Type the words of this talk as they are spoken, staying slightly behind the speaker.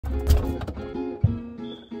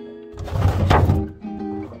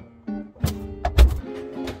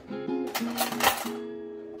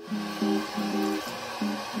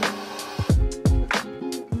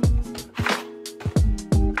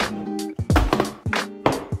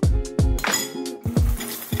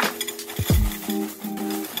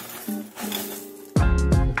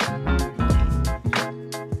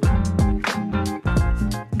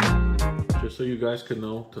guys could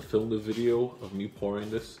know, to film the video of me pouring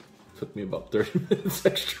this took me about 30 minutes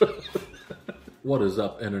extra. What is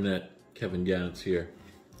up, internet? Kevin Gannet's here.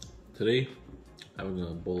 Today, I'm having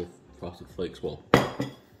a bowl of Frosted Flakes. Well,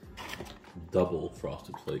 double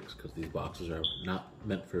Frosted Flakes, because these boxes are not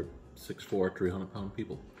meant for 6'4", 300-pound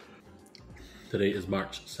people. Today is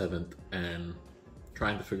March 7th, and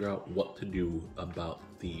trying to figure out what to do about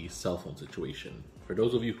the cell phone situation. For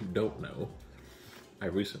those of you who don't know, I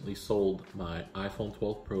recently sold my iPhone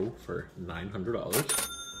 12 Pro for $900,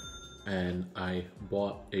 and I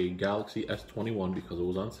bought a Galaxy S21 because it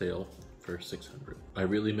was on sale for $600. I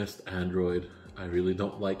really missed Android. I really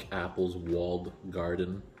don't like Apple's walled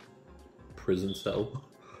garden prison cell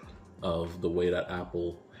of the way that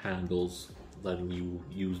Apple handles letting you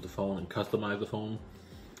use the phone and customize the phone.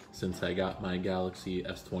 Since I got my Galaxy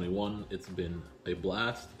S21, it's been a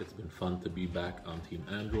blast. It's been fun to be back on Team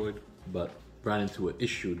Android, but ran into an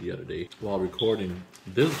issue the other day while recording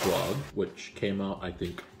this vlog, which came out, I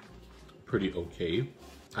think, pretty okay.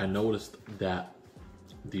 I noticed that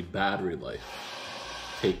the battery life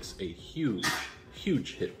takes a huge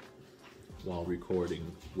hit while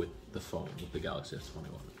recording with the phone, with the Galaxy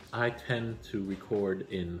S21. I tend to record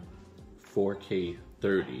in 4K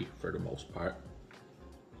 30 for the most part.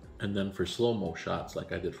 And then for slow-mo shots,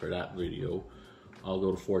 like I did for that video, I'll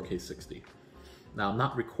go to 4K 60. Now, I'm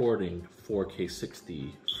not recording 4K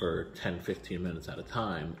 60 for 10-15 minutes at a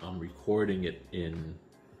time. I'm recording it in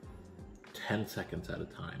 10 seconds at a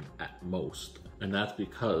time at most. And that's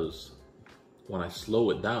because when I slow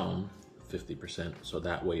it down 50%, so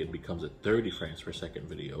that way it becomes a 30 frames per second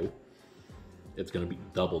video, it's gonna be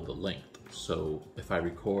double the length. So if I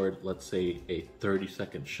record, let's say, a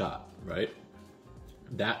 30-second shot, right?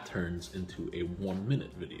 That turns into a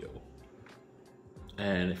 1-minute video.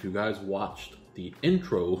 And if you guys watched the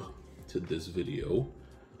intro to this video,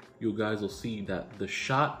 you guys will see that the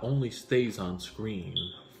shot only stays on screen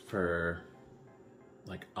for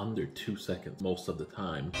like under 2 seconds most of the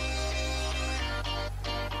time.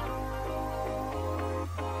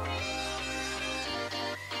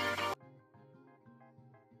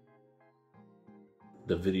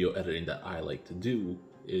 The video editing that I like to do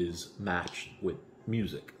is matched with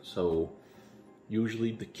music. So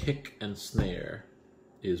usually the kick and snare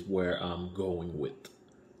is where I'm going with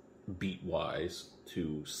beat wise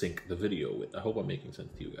to sync the video with. I hope I'm making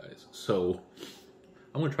sense to you guys. So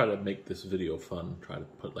I'm gonna try to make this video fun, try to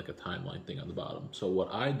put like a timeline thing on the bottom. So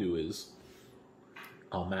what I do is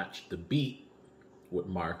I'll match the beat with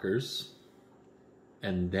markers,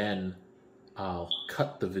 and then I'll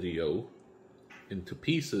cut the video into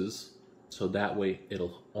pieces so that way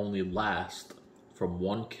it'll only last from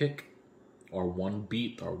one kick or one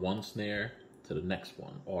beat or one snare to the next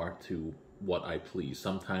one, or to what I please.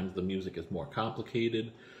 Sometimes the music is more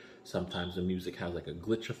complicated. Sometimes the music has like a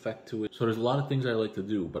glitch effect to it. So there's a lot of things I like to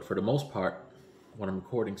do, but for the most part, when I'm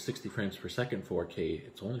recording 60 frames per second 4K,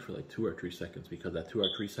 it's only for like 2 or 3 seconds, because that 2 or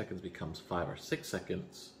 3 seconds becomes 5 or 6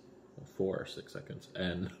 seconds, or 4 or 6 seconds.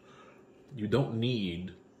 And you don't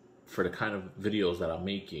need, for the kind of videos that I'm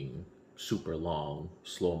making, super long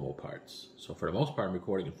slow-mo parts. So for the most part, I'm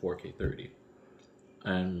recording in 4K 30.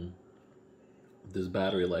 And this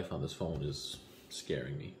battery life on this phone is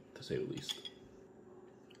scaring me, to say the least.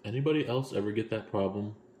 Anybody else ever get that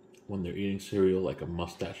problem when they're eating cereal, like a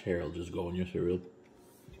mustache hair will just go in your cereal?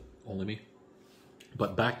 Only me?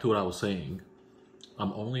 But back to what I was saying,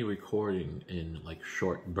 I'm only recording in like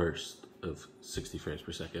short bursts of 60 frames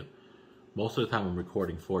per second. Most of the time I'm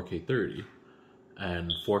recording 4K 30,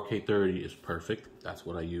 and 4K 30 is perfect. That's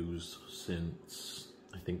what I use since,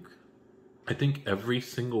 I think every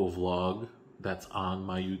single vlog that's on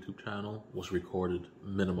my YouTube channel was recorded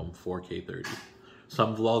minimum 4K 30.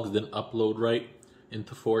 Some vlogs didn't upload right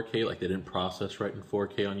into 4K, like they didn't process right in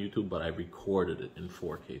 4K on YouTube, but I recorded it in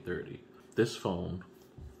 4K 30. This phone,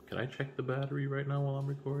 can I check the battery right now while I'm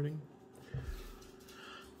recording?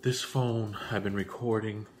 This phone, I've been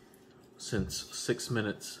recording since 6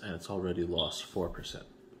 minutes and it's already lost 4%.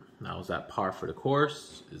 Now, is that par for the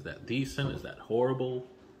course? Is that decent? Is that horrible?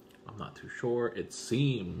 I'm not too sure. It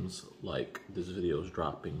seems like this video is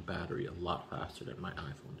dropping battery a lot faster than my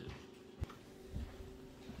iPhone did.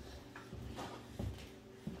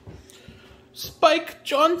 Spike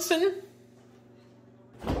Johnson!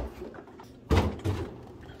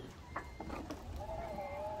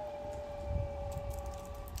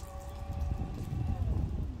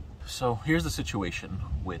 So here's the situation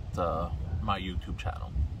with my YouTube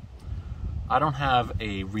channel. I don't have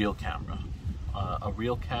a real camera. A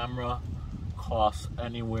real camera costs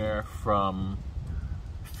anywhere from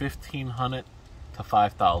 $1,500 to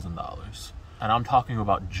 $5,000. And I'm talking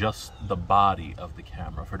about just the body of the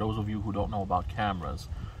camera. For those of you who don't know about cameras,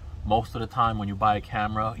 most of the time when you buy a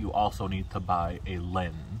camera, you also need to buy a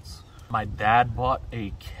lens. My dad bought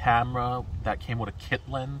a camera that came with a kit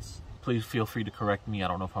lens. Please feel free to correct me. I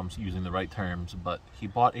don't know if I'm using the right terms, but he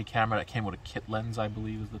bought a camera that came with a kit lens, I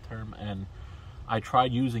believe is the term. And I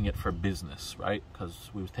tried using it for business, right?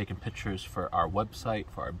 Because we was taking pictures for our website,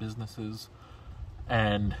 for our businesses.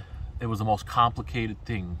 And it was the most complicated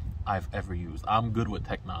thing I've ever used. I'm good with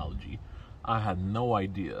technology. I had no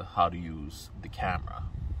idea how to use the camera.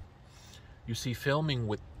 You see, filming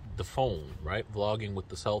with the phone, right? Vlogging with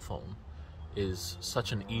the cell phone is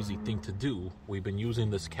such an easy thing to do. We've been using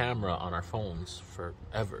this camera on our phones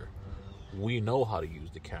forever. We know how to use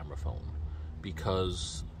the camera phone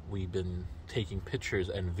because we've been taking pictures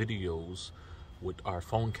and videos with our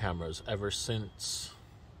phone cameras ever since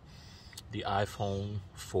the iPhone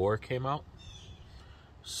 4 came out.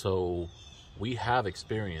 So we have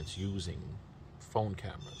experience using phone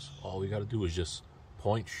cameras. All we got to do is just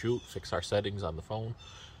point, shoot, fix our settings on the phone.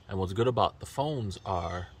 And what's good about the phones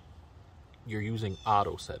are you're using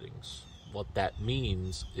auto settings. What that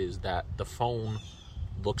means is that the phone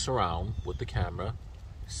looks around with the camera,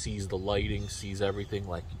 sees the lighting, sees everything.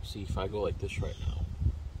 Like, see, if I go like this right now,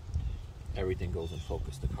 everything goes in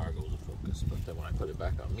focus, the car goes in focus. But then when I put it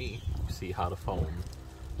back on me, you see how the phone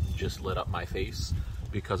just lit up my face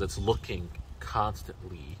because it's looking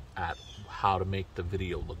constantly at how to make the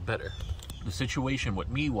video look better. The situation with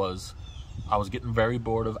me was I was getting very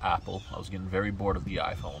bored of Apple. I was getting very bored of the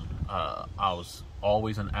iPhone. I was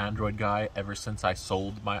always an Android guy ever since I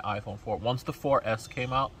sold my iPhone 4. Once the 4S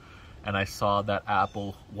came out and I saw that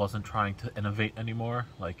Apple wasn't trying to innovate anymore,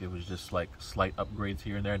 like it was just like slight upgrades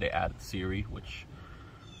here and there. They added Siri, which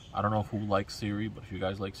I don't know who likes Siri, but if you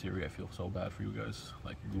guys like Siri, I feel so bad for you guys.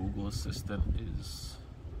 Like, Google Assistant is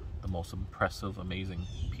the most impressive, amazing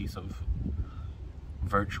piece of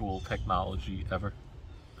virtual technology ever.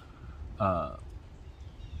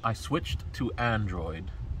 I switched to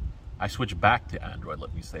Android. I switched back to Android,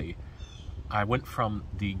 let me say. I went from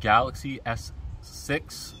the Galaxy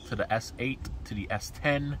S6 to the S8 to the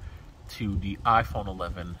S10 to the iPhone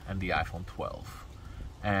 11 and the iPhone 12.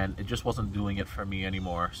 And it just wasn't doing it for me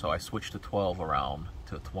anymore, so I switched the 12 around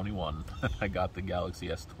to 21. I got the Galaxy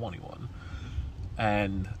S21.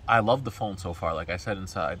 And I love the phone so far. Like I said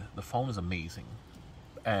inside, the phone is amazing.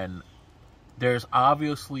 And there's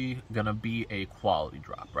obviously gonna be a quality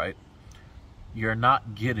drop, right? You're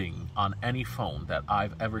not getting on any phone that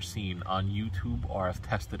I've ever seen on YouTube or I've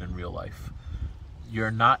tested in real life.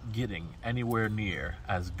 You're not getting anywhere near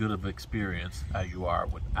as good of an experience as you are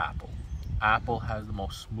with Apple. Apple has the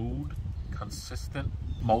most smooth, consistent,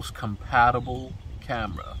 most compatible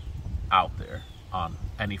camera out there on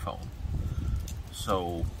any phone.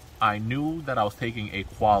 So I knew that I was taking a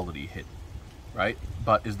quality hit, right?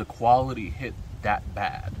 But is the quality hit that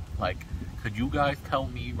bad? Like, could you guys tell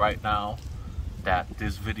me right now that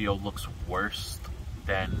this video looks worse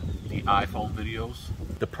than the iPhone videos?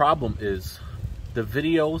 The problem is the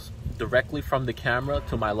videos directly from the camera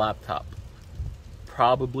to my laptop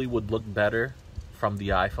probably would look better from the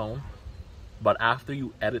iPhone, but after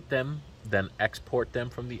you edit them, then export them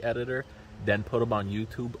from the editor, then put them on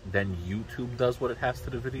YouTube, then YouTube does what it has to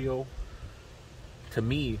the video, to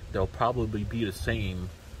me, they'll probably be the same.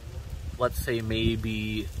 Let's say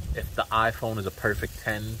maybe if the iPhone is a perfect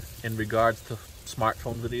 10 in regards to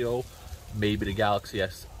smartphone video, maybe the Galaxy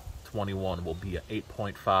S21 will be a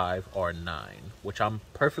 8.5 or 9, which I'm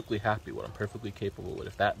perfectly happy with. I'm perfectly capable with.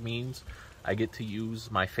 If that means I get to use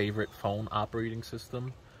my favorite phone operating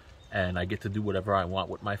system and I get to do whatever I want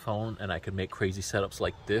with my phone and I can make crazy setups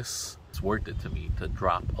like this, it's worth it to me to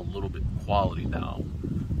drop a little bit quality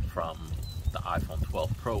down from the iPhone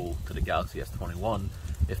 12 Pro to the Galaxy S21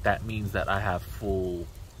 if that means that I have full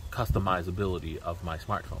customizability of my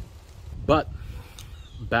smartphone. But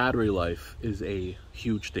battery life is a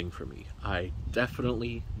huge thing for me. I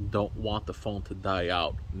definitely don't want the phone to die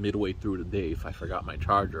out midway through the day if I forgot my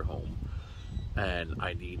charger home and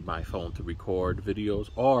I need my phone to record videos,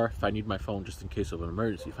 or if I need my phone just in case of an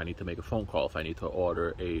emergency, if I need to make a phone call, if I need to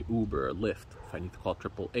order a Uber, a Lyft, if I need to call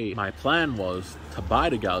AAA. My plan was to buy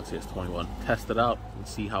the Galaxy S21, test it out, and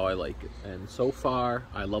see how I like it. And so far,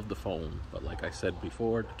 I love the phone, but like I said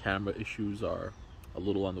before, the camera issues are a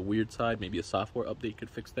little on the weird side. Maybe a software update could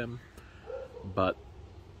fix them, but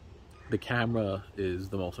the camera is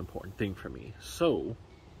the most important thing for me. So,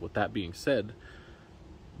 with that being said,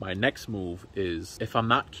 my next move is, if I'm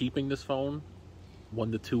not keeping this phone,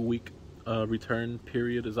 1 to 2 week return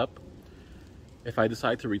period is up. If I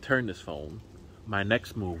decide to return this phone, my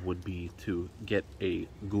next move would be to get a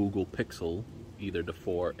Google Pixel, either the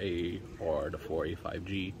 4a or the 4a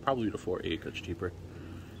 5G, probably the 4a because it's cheaper,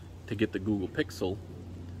 to get the Google Pixel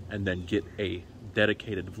and then get a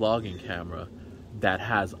dedicated vlogging camera that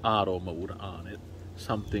has auto mode on it,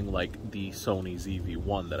 something like the Sony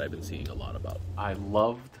ZV-1 that I've been seeing a lot about. I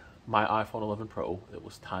loved my iPhone 11 Pro. It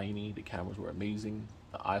was tiny, the cameras were amazing.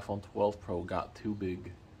 The iPhone 12 Pro got too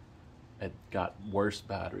big, it got worse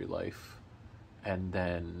battery life, and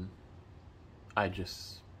then I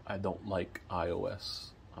don't like iOS.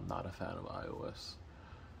 I'm not a fan of iOS.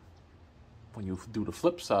 When you do the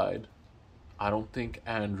flip side, I don't think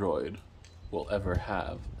Android will ever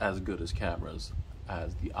have as good as cameras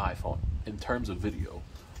as the iPhone in terms of video.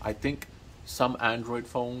 I think some Android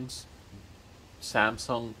phones,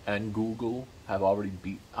 Samsung and Google, have already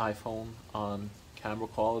beat iPhone on camera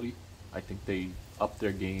quality. I think they upped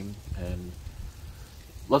their game, and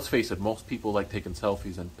let's face it, most people like taking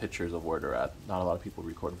selfies and pictures of where they're at. Not a lot of people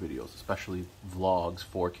record videos, especially vlogs,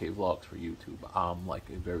 4K vlogs for YouTube. I'm like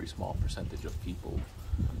a very small percentage of people,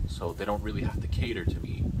 so they don't really have to cater to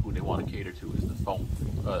me. Who they want to cater to is the phone,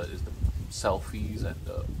 is the selfies and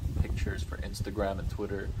the pictures for Instagram and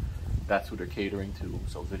Twitter. That's who they're catering to,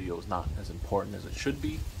 so video is not as important as it should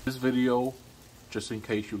be. This video, just in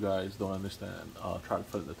case you guys don't understand, I'll try to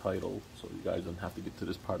put it in the title so you guys don't have to get to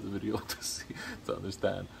this part of the video to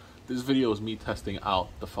understand. This video is me testing out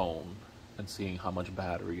the phone and seeing how much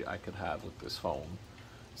battery I could have with this phone.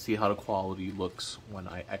 See how the quality looks when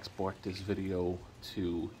I export this video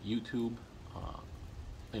to YouTube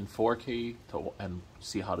in 4K, and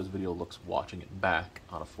see how this video looks watching it back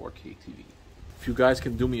on a 4K TV. If you guys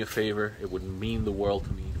can do me a favor, it would mean the world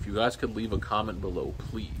to me. If you guys could leave a comment below,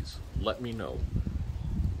 please let me know.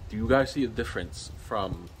 Do you guys see a difference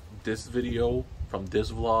from this video, from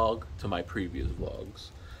this vlog, to my previous vlogs?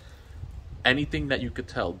 Anything that you could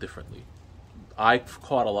tell differently. I've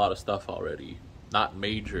caught a lot of stuff already. Not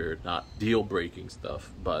major, not deal-breaking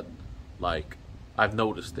stuff, but like, I've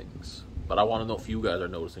noticed things. But I want to know if you guys are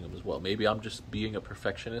noticing them as well. Maybe I'm just being a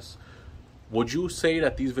perfectionist. Would you say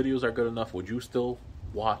that these videos are good enough? Would you still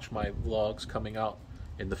watch my vlogs coming out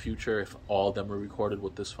in the future if all of them were recorded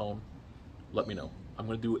with this phone? Let me know. I'm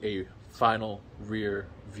going to do a final rear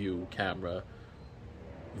view camera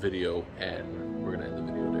video, and we're going to end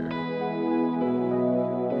the video there.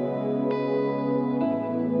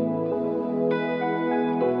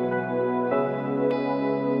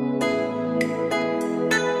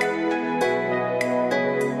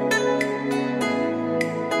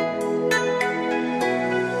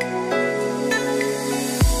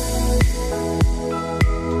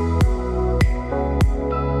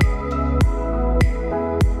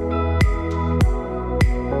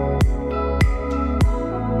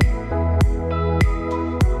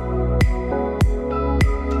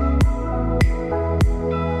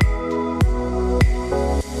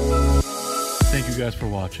 Thank you guys for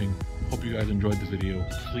watching. Hope you guys enjoyed the video.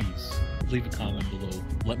 Please leave a comment below.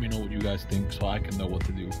 Let me know what you guys think so I can know what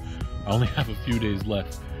to do. I only have a few days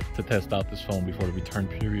left to test out this phone before the return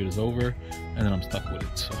period is over, and then I'm stuck with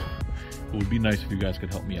it. So it would be nice if you guys could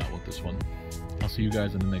help me out with this one. I'll see you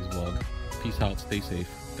guys in the next vlog. Peace out, stay safe,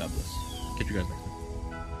 God bless. Catch you guys next time.